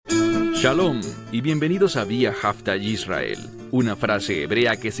Shalom y bienvenidos a Vía Hafta Yisrael, una frase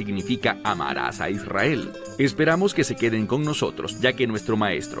hebrea que significa amarás a Israel. Esperamos que se queden con nosotros, ya que nuestro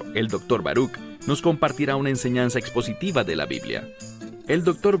maestro, el Dr. Baruch, nos compartirá una enseñanza expositiva de la Biblia. El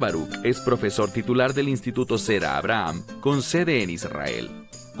Dr. Baruch es profesor titular del Instituto Zera Abraham, con sede en Israel.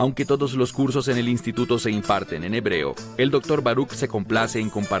 Aunque todos los cursos en el instituto se imparten en hebreo, el Dr. Baruch se complace en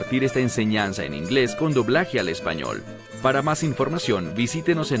compartir esta enseñanza en inglés con doblaje al español. Para más información,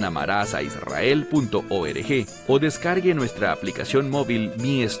 visítenos en amarazaisrael.org o descargue nuestra aplicación móvil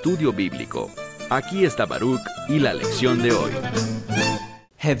Mi Estudio Bíblico. Aquí está Baruch y la lección de hoy.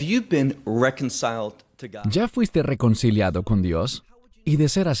 ¿Ya fuiste reconciliado con Dios? Y de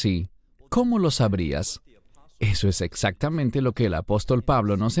ser así, ¿cómo lo sabrías? Eso es exactamente lo que el apóstol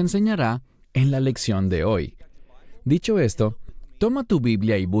Pablo nos enseñará en la lección de hoy. Dicho esto, toma tu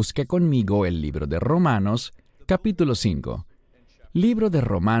Biblia y busca conmigo el libro de Romanos, capítulo 5. Libro de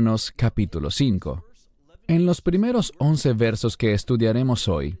Romanos, capítulo 5. En los primeros 11 versos que estudiaremos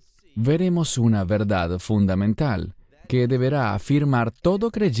hoy, veremos una verdad fundamental que deberá afirmar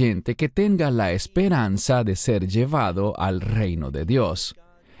todo creyente que tenga la esperanza de ser llevado al reino de Dios,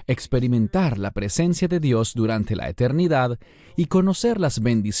 experimentar la presencia de Dios durante la eternidad y conocer las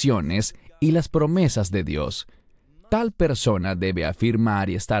bendiciones y las promesas de Dios. Tal persona debe afirmar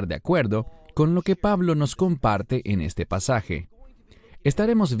y estar de acuerdo con lo que Pablo nos comparte en este pasaje.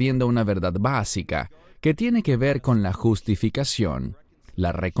 Estaremos viendo una verdad básica que tiene que ver con la justificación,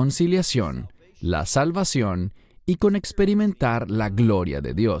 la reconciliación, la salvación y con experimentar la gloria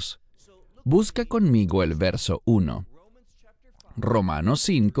de Dios. Busca conmigo el verso 1. Romanos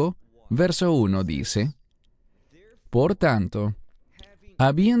 5, verso 1 dice: Por tanto,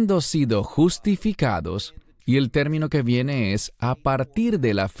 habiendo sido justificados, y el término que viene es a partir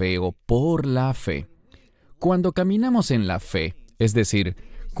de la fe o por la fe. Cuando caminamos en la fe, es decir,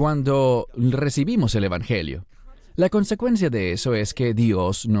 cuando recibimos el Evangelio, la consecuencia de eso es que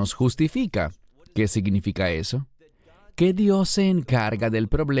Dios nos justifica. ¿Qué significa eso? Que Dios se encarga del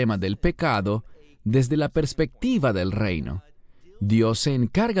problema del pecado desde la perspectiva del reino. Dios se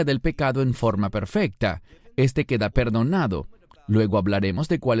encarga del pecado en forma perfecta. Este queda perdonado. Luego hablaremos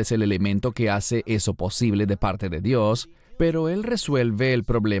de cuál es el elemento que hace eso posible de parte de Dios, pero Él resuelve el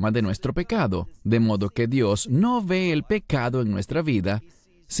problema de nuestro pecado, de modo que Dios no ve el pecado en nuestra vida,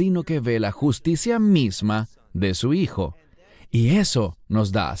 sino que ve la justicia misma de su Hijo. Y eso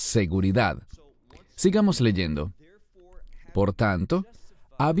nos da seguridad. Sigamos leyendo. Por tanto,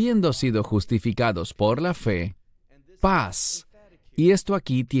 habiendo sido justificados por la fe, paz. Y esto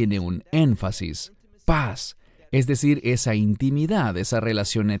aquí tiene un énfasis, paz, es decir, esa intimidad, esa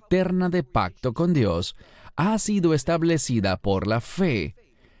relación eterna de pacto con Dios, ha sido establecida por la fe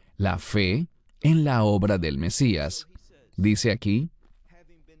en la obra del Mesías. Dice aquí,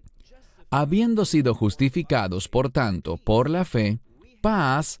 habiendo sido justificados, por tanto, por la fe,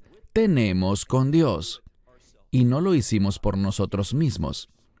 paz tenemos con Dios. Y no lo hicimos por nosotros mismos.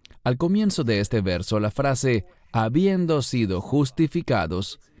 Al comienzo de este verso, la frase habiendo sido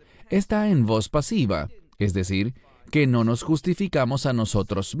justificados está en voz pasiva, es decir, que no nos justificamos a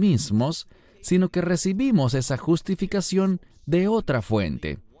nosotros mismos, sino que recibimos esa justificación de otra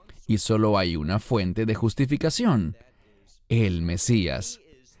fuente. Y solo hay una fuente de justificación: el Mesías.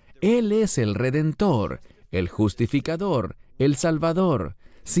 Él es el Redentor, el Justificador, el Salvador.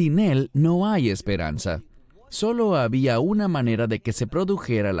 Sin Él no hay esperanza. Solo había una manera de que se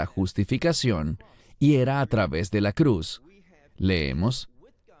produjera la justificación, y era a través de la cruz. Leemos: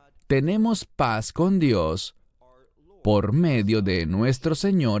 tenemos paz con Dios por medio de nuestro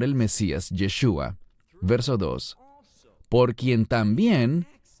Señor el Mesías Yeshua. Verso 2. Por quien también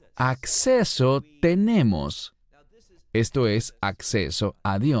acceso tenemos. Esto es acceso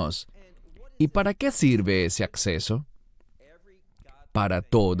a Dios. ¿Y para qué sirve ese acceso? Para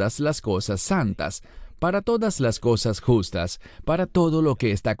todas las cosas santas, para todas las cosas justas, para todo lo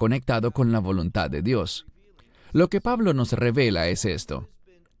que está conectado con la voluntad de Dios. Lo que Pablo nos revela es esto: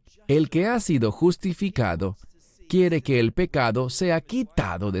 el que ha sido justificado quiere que el pecado sea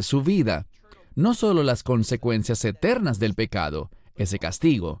quitado de su vida. No solo las consecuencias eternas del pecado, ese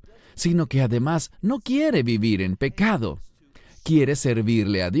castigo, sino que además no quiere vivir en pecado. Quiere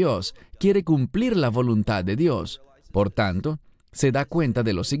servirle a Dios, quiere cumplir la voluntad de Dios. Por tanto, se da cuenta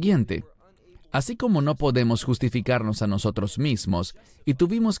de lo siguiente: así como no podemos justificarnos a nosotros mismos y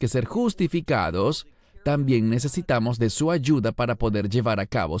tuvimos que ser justificados, también necesitamos de su ayuda para poder llevar a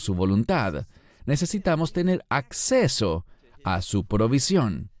cabo su voluntad. Necesitamos tener acceso a su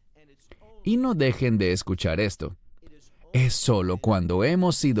provisión. Y no dejen de escuchar esto. Es solo cuando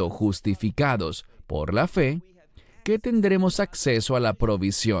hemos sido justificados por la fe que tendremos acceso a la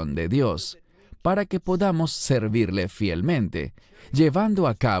provisión de Dios, para que podamos servirle fielmente, llevando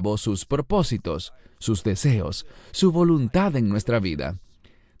a cabo sus propósitos, sus deseos, su voluntad en nuestra vida.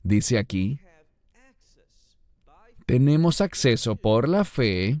 Dice aquí, tenemos acceso por la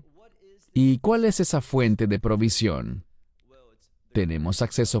fe. ¿Y cuál es esa fuente de provisión? Tenemos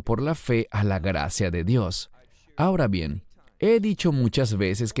acceso por la fe a la gracia de Dios. Ahora bien, he dicho muchas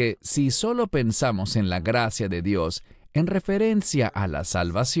veces que si solo pensamos en la gracia de Dios en referencia a la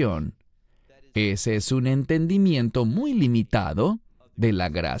salvación, ese es un entendimiento muy limitado de la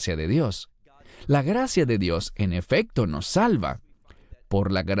gracia de Dios. La gracia de Dios, en efecto, nos salva.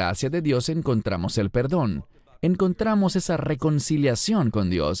 Por la gracia de Dios encontramos el perdón, encontramos esa reconciliación con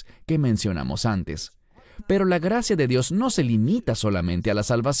Dios que mencionamos antes. Pero la gracia de Dios no se limita solamente a la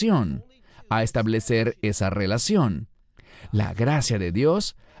salvación, a establecer esa relación. La gracia de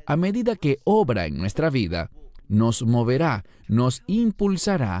Dios, a medida que obra en nuestra vida, nos moverá, nos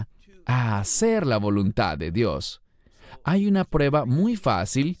impulsará a hacer la voluntad de Dios. Hay una prueba muy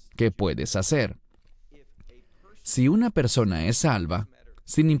fácil que puedes hacer. Si una persona es salva,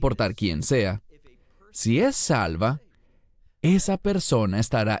 sin importar quién sea, si es salva, esa persona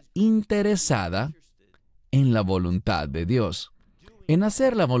estará interesada en la voluntad de Dios, en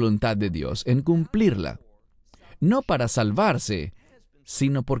hacer la voluntad de Dios, en cumplirla. No para salvarse,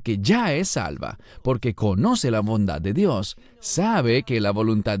 sino porque ya es salva, porque conoce la bondad de Dios, sabe que la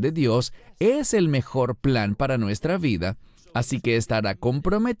voluntad de Dios es el mejor plan para nuestra vida, así que estará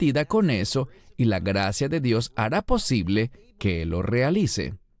comprometida con eso y la gracia de Dios hará posible que lo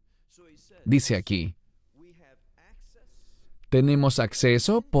realice. Dice aquí, tenemos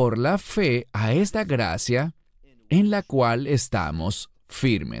acceso por la fe a esta gracia en la cual estamos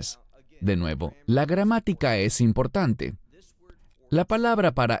firmes. De nuevo, la gramática es importante. La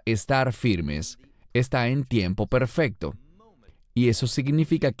palabra para estar firmes está en tiempo perfecto. Y eso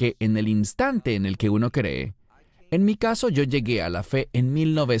significa que en el instante en el que uno cree, en mi caso yo llegué a la fe en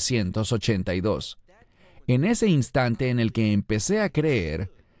 1982. En ese instante en el que empecé a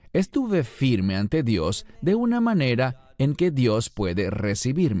creer, estuve firme ante Dios de una manera en que Dios puede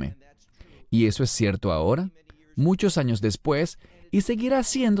recibirme. Y eso es cierto ahora, muchos años después, y seguirá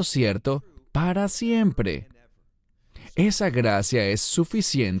siendo cierto para siempre. Esa gracia es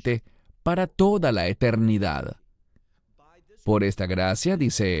suficiente para toda la eternidad. Por esta gracia,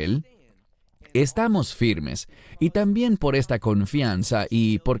 dice él, estamos firmes, y también por esta confianza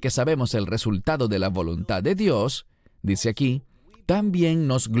y porque sabemos el resultado de la voluntad de Dios, dice aquí, también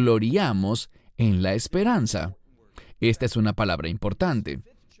nos gloriamos en la esperanza. Esta es una palabra importante.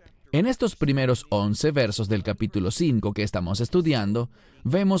 En estos primeros 11 versos del capítulo 5 que estamos estudiando,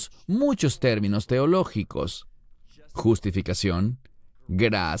 vemos muchos términos teológicos. Justificación,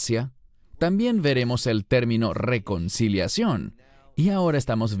 gracia. También veremos el término reconciliación. Y ahora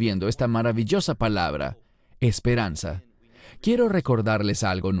estamos viendo esta maravillosa palabra, esperanza. Quiero recordarles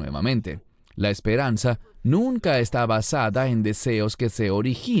algo nuevamente. La esperanza nunca está basada en deseos que se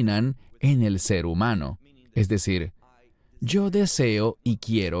originan en el ser humano. Es decir, yo deseo y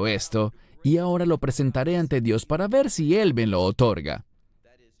quiero esto, y ahora lo presentaré ante Dios para ver si Él me lo otorga.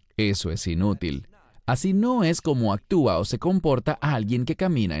 Eso es inútil. Así no es como actúa o se comporta alguien que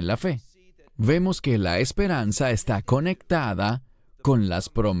camina en la fe. Vemos que la esperanza está conectada con las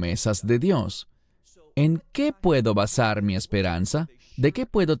promesas de Dios. ¿En qué puedo basar mi esperanza? ¿De qué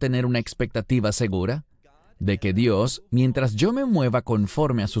puedo tener una expectativa segura? De que Dios, mientras yo me mueva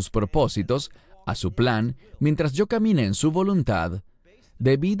conforme a sus propósitos, a su plan, mientras yo camine en su voluntad,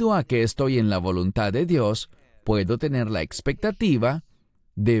 debido a que estoy en la voluntad de Dios, puedo tener la expectativa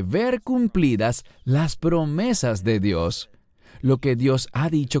de ver cumplidas las promesas de Dios, lo que Dios ha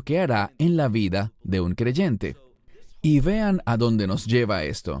dicho que hará en la vida de un creyente. Y vean a dónde nos lleva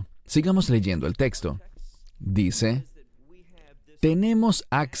esto. Sigamos leyendo el texto. Dice, tenemos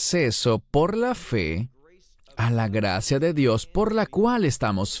acceso por la fe a la gracia de Dios por la cual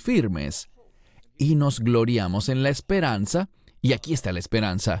estamos firmes y nos gloriamos en la esperanza, y aquí está la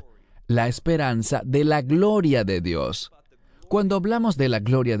esperanza de la gloria de Dios. Cuando hablamos de la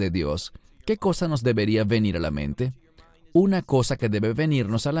gloria de Dios, ¿qué cosa nos debería venir a la mente? Una cosa que debe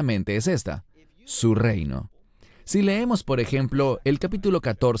venirnos a la mente es esta, su reino. Si leemos, por ejemplo, el capítulo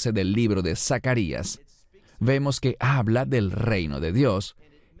 14 del libro de Zacarías, vemos que habla del reino de Dios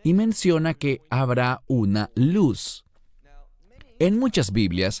y menciona que habrá una luz. En muchas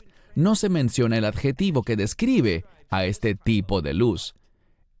Biblias no se menciona el adjetivo que describe a este tipo de luz.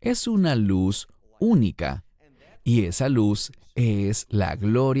 Es una luz única, y esa luz es la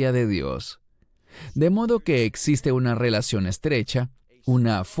gloria de Dios. De modo que existe una relación estrecha,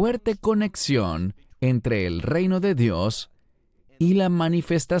 una fuerte conexión entre el reino de Dios y la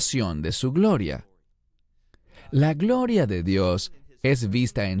manifestación de su gloria. La gloria de Dios es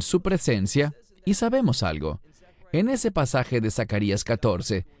vista en su presencia y sabemos algo. En ese pasaje de Zacarías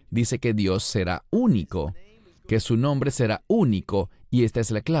 14 dice que Dios será único, que su nombre será único, y esta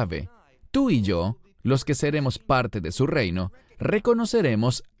es la clave. Tú y yo, los que seremos parte de su reino,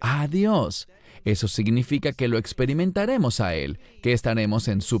 reconoceremos a Dios. Eso significa que lo experimentaremos a Él, que estaremos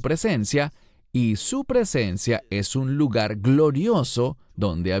en su presencia, y su presencia es un lugar glorioso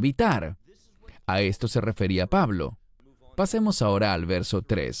donde habitar. A esto se refería Pablo. Pasemos ahora al verso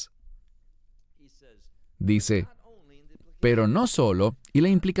 3. Dice, pero no solo, y la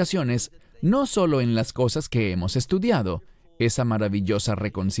implicación es, no solo en las cosas que hemos estudiado, esa maravillosa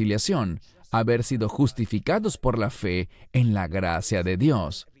reconciliación, haber sido justificados por la fe en la gracia de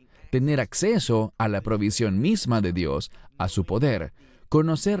Dios, tener acceso a la provisión misma de Dios, a su poder,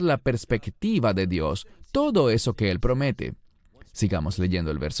 conocer la perspectiva de Dios, todo eso que Él promete. Sigamos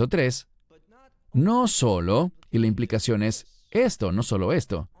leyendo el verso 3. No solo, y la implicación es esto, no solo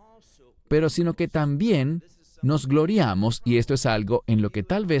esto, pero sino que también nos gloriamos, y esto es algo en lo que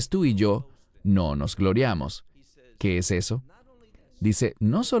tal vez tú y yo no nos gloriamos. ¿Qué es eso? Dice,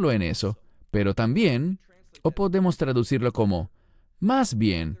 no solo en eso, pero también, o podemos traducirlo como, más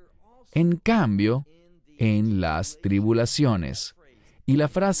bien, en cambio, en las tribulaciones. Y la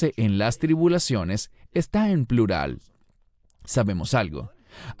frase en las tribulaciones está en plural. Sabemos algo.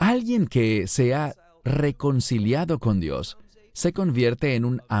 Alguien que se ha reconciliado con Dios se convierte en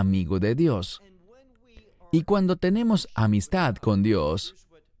un amigo de Dios. Y cuando tenemos amistad con Dios,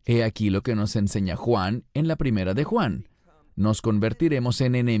 he aquí lo que nos enseña Juan en la primera de Juan. Nos convertiremos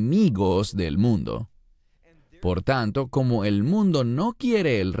en enemigos del mundo. Por tanto, como el mundo no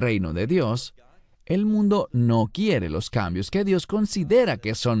quiere el reino de Dios, el mundo no quiere los cambios que Dios considera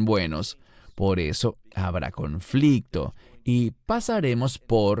que son buenos. Por eso habrá conflicto y pasaremos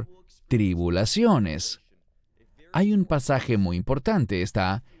por tribulaciones. Hay un pasaje muy importante,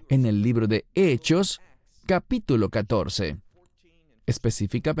 está en el libro de Hechos, capítulo 14,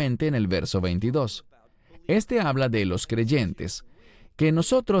 específicamente en el verso 22. Este habla de los creyentes, que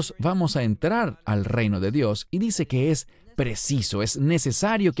nosotros vamos a entrar al reino de Dios, y dice que es preciso, es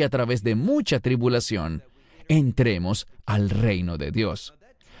necesario que a través de mucha tribulación entremos al reino de Dios.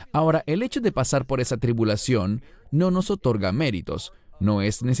 Ahora, el hecho de pasar por esa tribulación no nos otorga méritos, no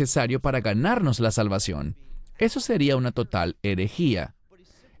es necesario para ganarnos la salvación. Eso sería una total herejía.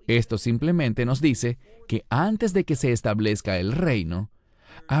 Esto simplemente nos dice que antes de que se establezca el reino,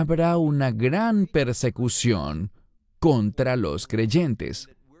 habrá una gran persecución contra los creyentes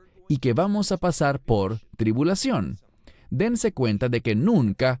y que vamos a pasar por tribulación. Dense cuenta de que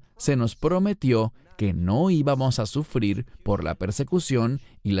nunca se nos prometió que no íbamos a sufrir por la persecución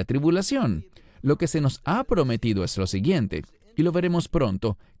y la tribulación. Lo que se nos ha prometido es lo siguiente, y lo veremos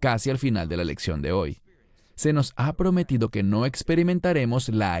pronto, casi al final de la lección de hoy. Se nos ha prometido que no experimentaremos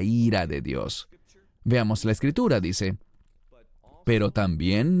la ira de Dios. Veamos la Escritura, dice, pero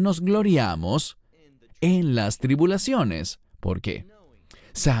también nos gloriamos en las tribulaciones. ¿Por qué?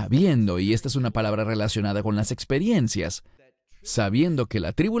 Sabiendo, y esta es una palabra relacionada con las experiencias, sabiendo que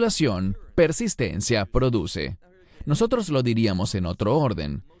la tribulación, persistencia, produce. Nosotros lo diríamos en otro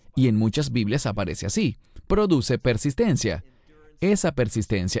orden, y en muchas Biblias aparece así, produce persistencia. Esa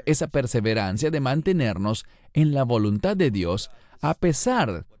persistencia, esa perseverancia de mantenernos en la voluntad de Dios a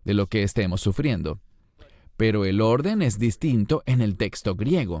pesar de lo que estemos sufriendo. Pero el orden es distinto en el texto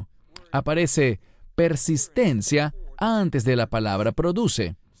griego. Aparece persistencia antes de la palabra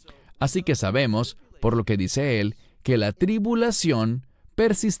produce. Así que sabemos, por lo que dice él, que la tribulación,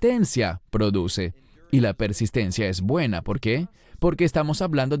 persistencia produce. Y la persistencia es buena. ¿Por qué? Porque estamos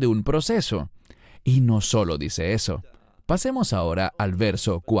hablando de un proceso. Y no solo dice eso. Pasemos ahora al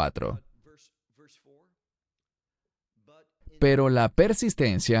verso 4. Pero la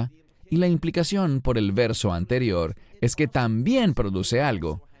persistencia, y la implicación por el verso anterior, es que también produce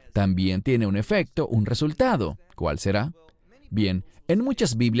algo. También tiene un efecto, un resultado. ¿Cuál será? Bien, en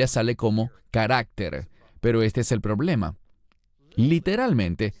muchas Biblias sale como carácter, pero este es el problema.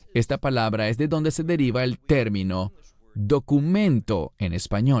 Literalmente, esta palabra es de donde se deriva el término documento en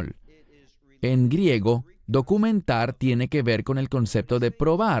español. En griego, documentar tiene que ver con el concepto de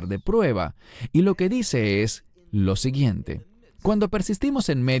probar, de prueba, y lo que dice es lo siguiente. Cuando persistimos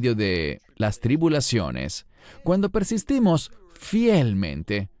en medio de las tribulaciones, cuando persistimos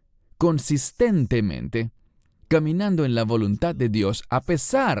fielmente, consistentemente, caminando en la voluntad de Dios a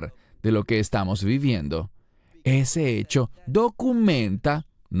pesar de lo que estamos viviendo, ese hecho documenta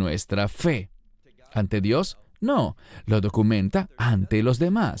nuestra fe. Ante Dios No, lo documenta ante los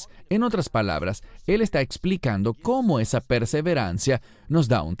demás. En otras palabras, Él está explicando cómo esa perseverancia nos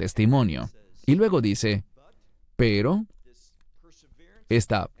da un testimonio. Y luego dice, pero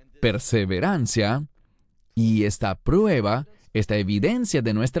esta perseverancia y esta prueba, esta evidencia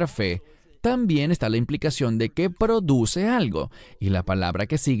de nuestra fe, también está la implicación de que produce algo. Y la palabra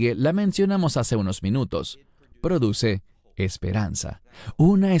que sigue la mencionamos hace unos minutos. Produce esperanza.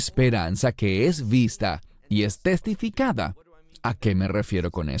 Una esperanza que es vista y es testificada. ¿A qué me refiero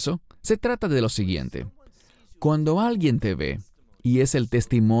con eso? Se trata de lo siguiente. Cuando alguien te ve, y es el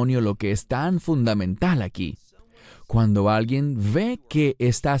testimonio lo que es tan fundamental aquí, cuando alguien ve que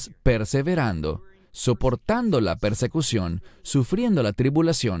estás perseverando, soportando la persecución, sufriendo la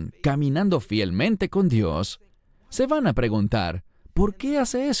tribulación, caminando fielmente con Dios, se van a preguntar, ¿por qué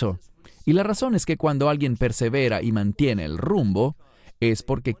hace eso? Y la razón es que cuando alguien persevera y mantiene el rumbo, es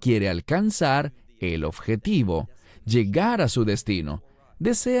porque quiere alcanzar el objetivo, llegar a su destino,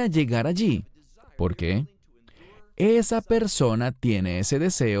 desea llegar allí. ¿Por qué? Esa persona tiene ese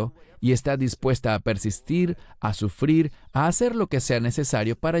deseo y está dispuesta a persistir, a sufrir, a hacer lo que sea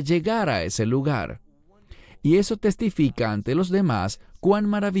necesario para llegar a ese lugar. Y eso testifica ante los demás cuán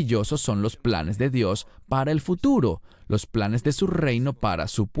maravillosos son los planes de Dios para el futuro, los planes de su reino para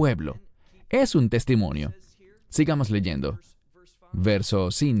su pueblo. Es un testimonio. Sigamos leyendo. Verso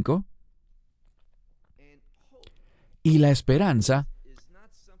 5. Y la esperanza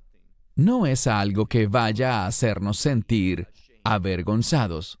no es algo que vaya a hacernos sentir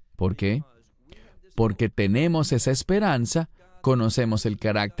avergonzados. ¿Por qué? Porque tenemos esa esperanza, conocemos el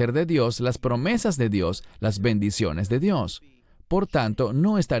carácter de Dios, las promesas de Dios, las bendiciones de Dios. Por tanto,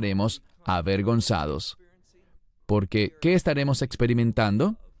 no estaremos avergonzados. Porque, ¿qué estaremos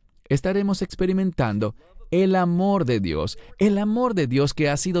experimentando? Estaremos experimentando el amor de Dios que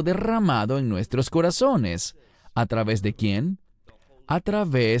ha sido derramado en nuestros corazones. ¿A través de quién? A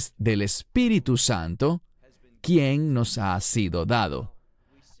través del Espíritu Santo, quien nos ha sido dado.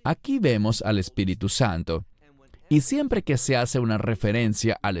 Aquí vemos al Espíritu Santo. Y siempre que se hace una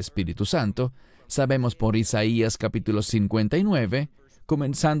referencia al Espíritu Santo, sabemos por Isaías capítulo 59,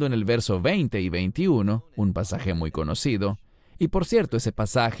 comenzando en el verso 20 y 21, un pasaje muy conocido. Y por cierto, ese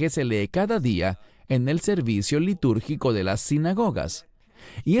pasaje se lee cada día en el servicio litúrgico de las sinagogas.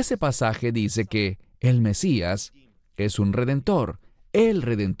 Y ese pasaje dice que el Mesías es un redentor, el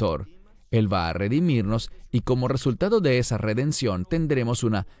Redentor. Él va a redimirnos y como resultado de esa redención tendremos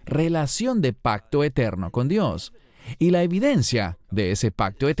una relación de pacto eterno con Dios. Y la evidencia de ese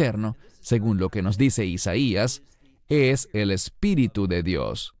pacto eterno, según lo que nos dice Isaías, es el Espíritu de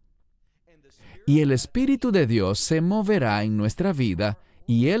Dios. Y el Espíritu de Dios se moverá en nuestra vida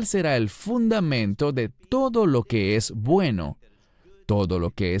y Él será el fundamento de todo lo que es bueno, todo lo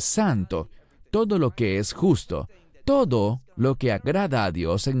que es santo, todo lo que es justo, todo lo que agrada a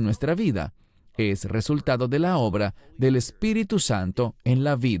Dios en nuestra vida. Es resultado de la obra del Espíritu Santo en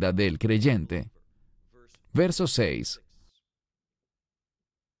la vida del creyente. Verso 6.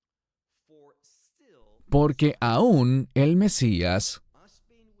 Porque aún el Mesías,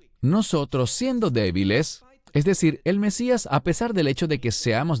 nosotros siendo débiles, es decir, el Mesías, a pesar del hecho de que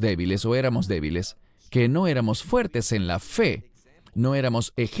seamos débiles o éramos débiles, que no éramos fuertes en la fe, no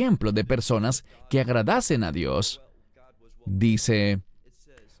éramos ejemplo de personas que agradasen a Dios, dice,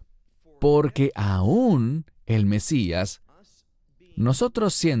 porque aún el Mesías,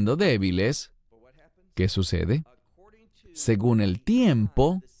 nosotros siendo débiles, ¿qué sucede? Según el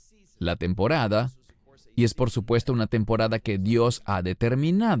tiempo, la temporada, y es por supuesto una temporada que Dios ha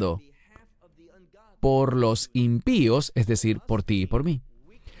determinado por los impíos, es decir, por ti y por mí.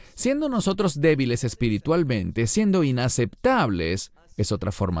 Siendo nosotros débiles espiritualmente, siendo inaceptables, es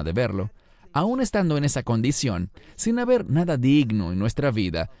otra forma de verlo, aún estando en esa condición, sin haber nada digno en nuestra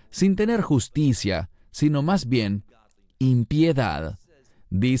vida, sin tener justicia, sino más bien impiedad,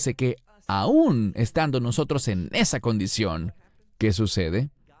 dice que aún estando nosotros en esa condición, ¿qué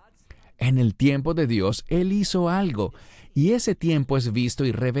sucede? En el tiempo de Dios, Él hizo algo, y ese tiempo es visto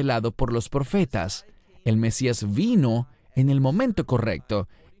y revelado por los profetas. El Mesías vino en el momento correcto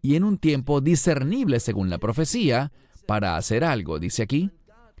y en un tiempo discernible según la profecía, para hacer algo, dice aquí.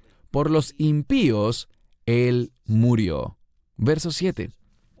 Por los impíos, Él murió. Verso 7.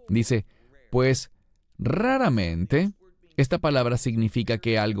 Dice, pues raramente, esta palabra significa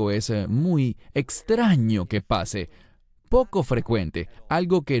que algo es muy extraño que pase, poco frecuente,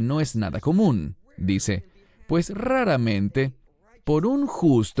 algo que no es nada común. Dice, pues raramente, por un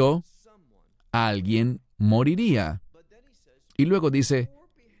justo, alguien moriría. Y luego dice,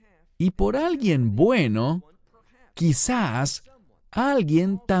 y por alguien bueno, quizás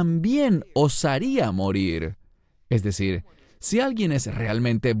alguien también osaría morir. Es decir, si alguien es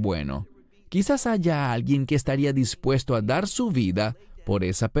realmente bueno, quizás haya alguien que estaría dispuesto a dar su vida por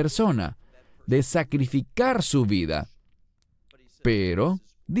esa persona, de sacrificar su vida. Pero,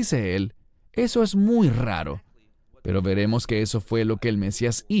 dice él, eso es muy raro. Pero veremos que eso fue lo que el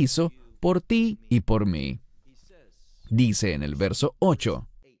Mesías hizo por ti y por mí. Dice en el verso 8.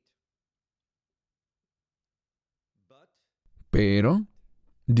 Pero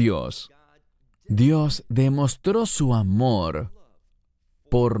Dios demostró su amor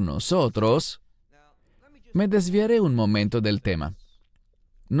por nosotros. Me desviaré un momento del tema.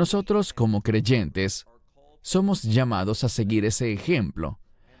 Nosotros, como creyentes, somos llamados a seguir ese ejemplo,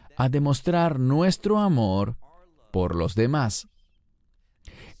 a demostrar nuestro amor por los demás.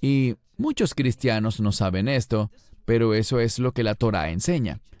 Y muchos cristianos no saben esto, pero eso es lo que la Torá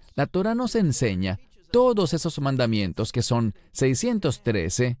enseña. La Torá nos enseña todos esos mandamientos, que son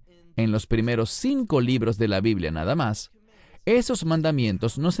 613, en los primeros 5 libros de la Biblia nada más. Esos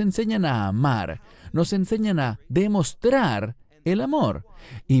mandamientos nos enseñan a amar, nos enseñan a demostrar el amor.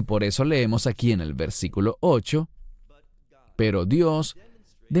 Y por eso leemos aquí en el versículo 8, pero Dios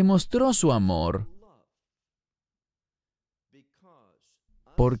demostró su amor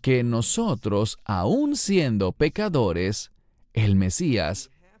porque nosotros, aun siendo pecadores, el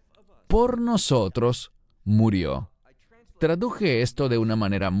Mesías, por nosotros, murió. Traduje esto de una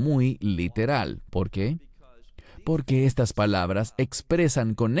manera muy literal. ¿Por qué? Porque estas palabras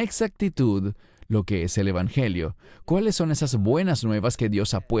expresan con exactitud lo que es el Evangelio. ¿Cuáles son esas buenas nuevas que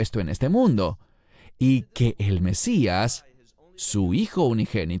Dios ha puesto en este mundo? Y que el Mesías, su Hijo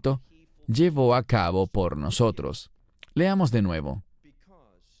unigénito, llevó a cabo por nosotros. Leamos de nuevo.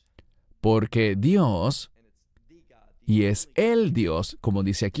 Porque Dios, y es el Dios, como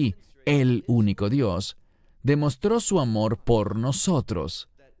dice aquí, el único Dios, demostró su amor por nosotros.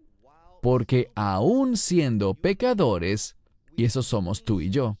 Porque aun siendo pecadores, y eso somos tú y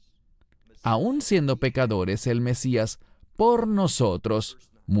yo, aun siendo pecadores, el Mesías por nosotros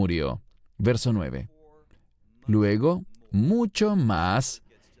murió. Verso 9. Luego, mucho más,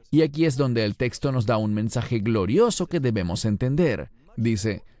 y aquí es donde el texto nos da un mensaje glorioso que debemos entender.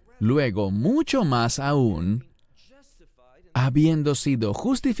 Dice, luego, mucho más aún, habiendo sido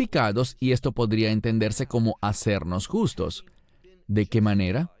justificados, y esto podría entenderse como hacernos justos. ¿De qué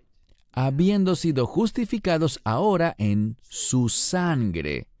manera? Habiendo sido justificados ahora en su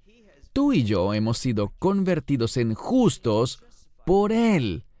sangre. Tú y yo hemos sido convertidos en justos por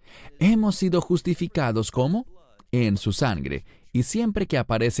Él. Hemos sido justificados ¿cómo? En su sangre. Y siempre que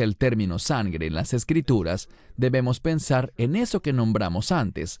aparece el término sangre en las Escrituras, debemos pensar en eso que nombramos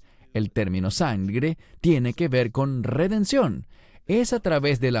antes. El término sangre tiene que ver con redención. Es a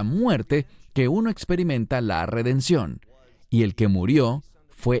través de la muerte que uno experimenta la redención. Y el que murió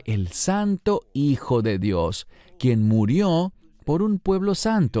fue el Santo Hijo de Dios, quien murió por un pueblo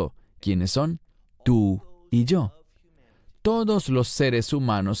santo. ¿Quiénes son? Tú y yo. Todos los seres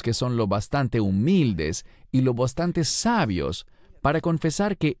humanos que son lo bastante humildes y lo bastante sabios para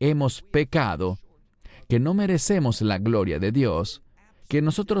confesar que hemos pecado, que no merecemos la gloria de Dios, que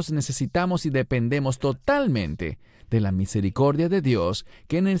nosotros necesitamos y dependemos totalmente de la misericordia de Dios,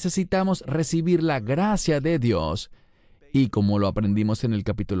 que necesitamos recibir la gracia de Dios. Y como lo aprendimos en el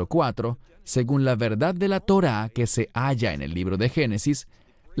capítulo 4, según la verdad de la Torá que se halla en el libro de Génesis,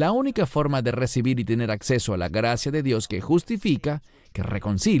 la única forma de recibir y tener acceso a la gracia de Dios que justifica, que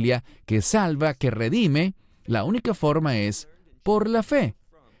reconcilia, que salva, que redime, la única forma es por la fe.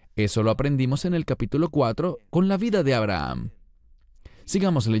 Eso lo aprendimos en el capítulo 4 con la vida de Abraham.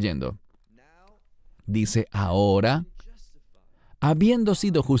 Sigamos leyendo. Dice, ahora, habiendo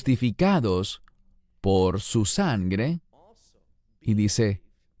sido justificados por su sangre, y dice,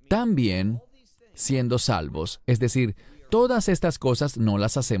 también siendo salvos, es decir, todas estas cosas no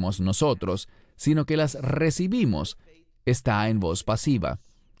las hacemos nosotros, sino que las recibimos. Está en voz pasiva.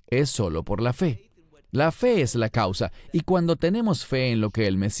 Es solo por la fe. La fe es la causa, y cuando tenemos fe en lo que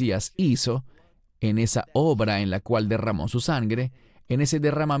el Mesías hizo, en esa obra en la cual derramó su sangre, en ese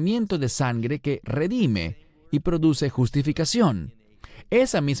derramamiento de sangre que redime y produce justificación.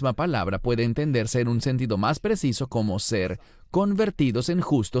 Esa misma palabra puede entenderse en un sentido más preciso como ser convertidos en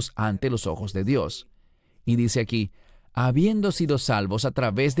justos ante los ojos de Dios. Y dice aquí, habiendo sido salvos a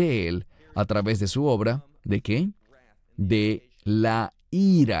través de Él, a través de su obra, ¿de qué? De la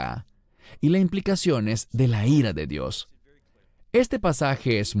ira. Y la implicación es de la ira de Dios. Este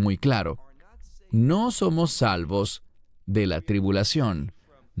pasaje es muy claro. No somos salvos de la tribulación.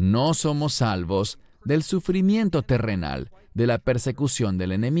 No somos salvos del sufrimiento terrenal, de la persecución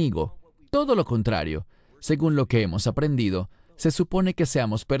del enemigo. Todo lo contrario. Según lo que hemos aprendido, se supone que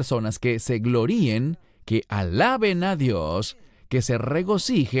seamos personas que se gloríen, que alaben a Dios, que se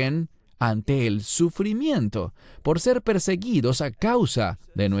regocijen ante el sufrimiento por ser perseguidos a causa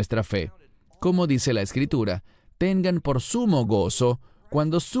de nuestra fe. Como dice la Escritura, tengan por sumo gozo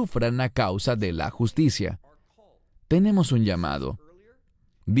cuando sufran a causa de la justicia. Tenemos un llamado.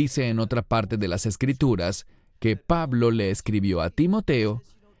 Dice en otra parte de las Escrituras que Pablo le escribió a Timoteo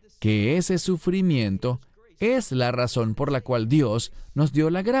que ese sufrimiento es la razón por la cual Dios nos dio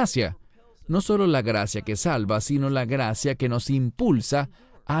la gracia. No solo la gracia que salva, sino la gracia que nos impulsa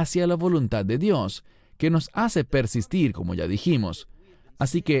hacia la voluntad de Dios, que nos hace persistir, como ya dijimos.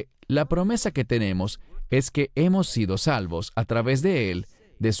 Así que la promesa que tenemos es que hemos sido salvos a través de Él,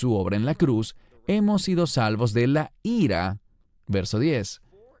 de su obra en la cruz, hemos sido salvos de la ira. Verso 10.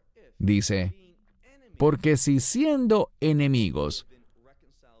 Dice, porque si siendo enemigos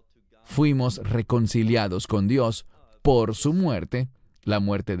fuimos reconciliados con Dios por su muerte, la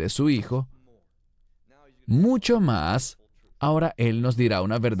muerte de su Hijo, mucho más, ahora Él nos dirá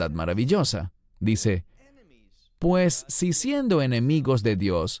una verdad maravillosa. Dice, pues si siendo enemigos de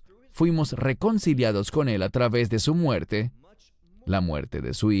Dios fuimos reconciliados con Él a través de su muerte, la muerte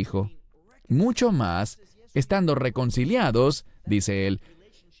de su Hijo, mucho más, estando reconciliados, dice Él,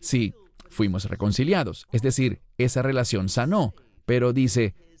 sí, fuimos reconciliados, es decir, esa relación sanó, pero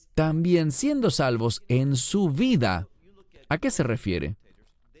dice, también siendo salvos en su vida. ¿A qué se refiere?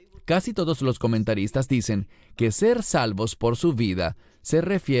 Casi todos los comentaristas dicen que ser salvos por su vida se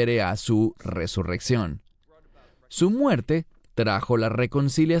refiere a su resurrección. Su muerte trajo la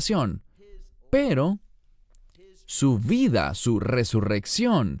reconciliación, pero su vida, su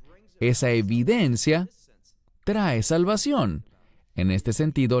resurrección, esa evidencia, trae salvación. En este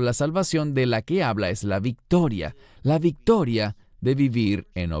sentido, la salvación de la que habla es la victoria de vivir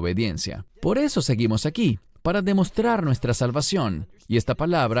en obediencia. Por eso seguimos aquí, para demostrar nuestra salvación, y esta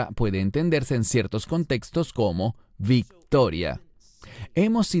palabra puede entenderse en ciertos contextos como victoria.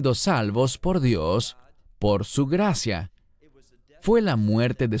 Hemos sido salvos por Dios, por su gracia. Fue la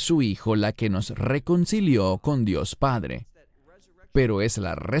muerte de su Hijo la que nos reconcilió con Dios Padre. Pero es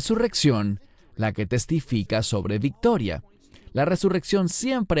la resurrección la que testifica sobre victoria. La resurrección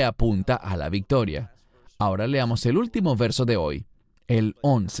siempre apunta a la victoria. Ahora leamos el último verso de hoy, el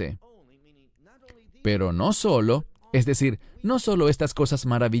 11. Pero no solo, es decir, no solo estas cosas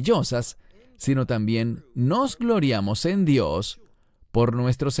maravillosas, sino también nos gloriamos en Dios por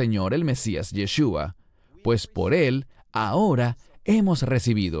nuestro Señor el Mesías Yeshua, pues por Él ahora hemos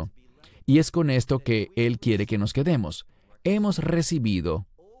recibido. Y es con esto que Él quiere que nos quedemos. Hemos recibido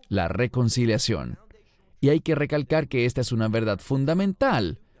la reconciliación. Y hay que recalcar que esta es una verdad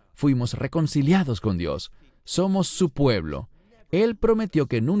fundamental. Fuimos reconciliados con Dios. Somos su pueblo. Él prometió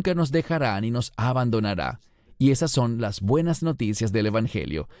que nunca nos dejará ni nos abandonará. Y esas son las buenas noticias del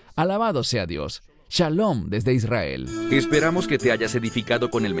Evangelio. Alabado sea Dios. Shalom desde Israel. Esperamos que te hayas edificado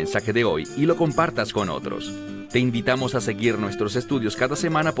con el mensaje de hoy y lo compartas con otros. Te invitamos a seguir nuestros estudios cada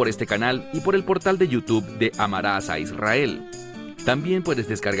semana por este canal y por el portal de YouTube de Amarás a Israel. También puedes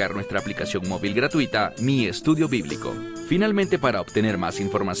descargar nuestra aplicación móvil gratuita, Mi Estudio Bíblico. Finalmente, para obtener más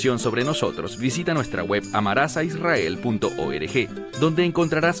información sobre nosotros, visita nuestra web amarasaisrael.org, donde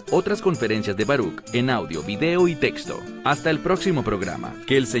encontrarás otras conferencias de Baruch en audio, video y texto. Hasta el próximo programa.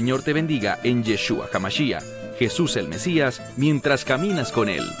 Que el Señor te bendiga en Yeshua HaMashiach, Jesús el Mesías, mientras caminas con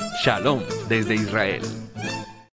Él. Shalom desde Israel.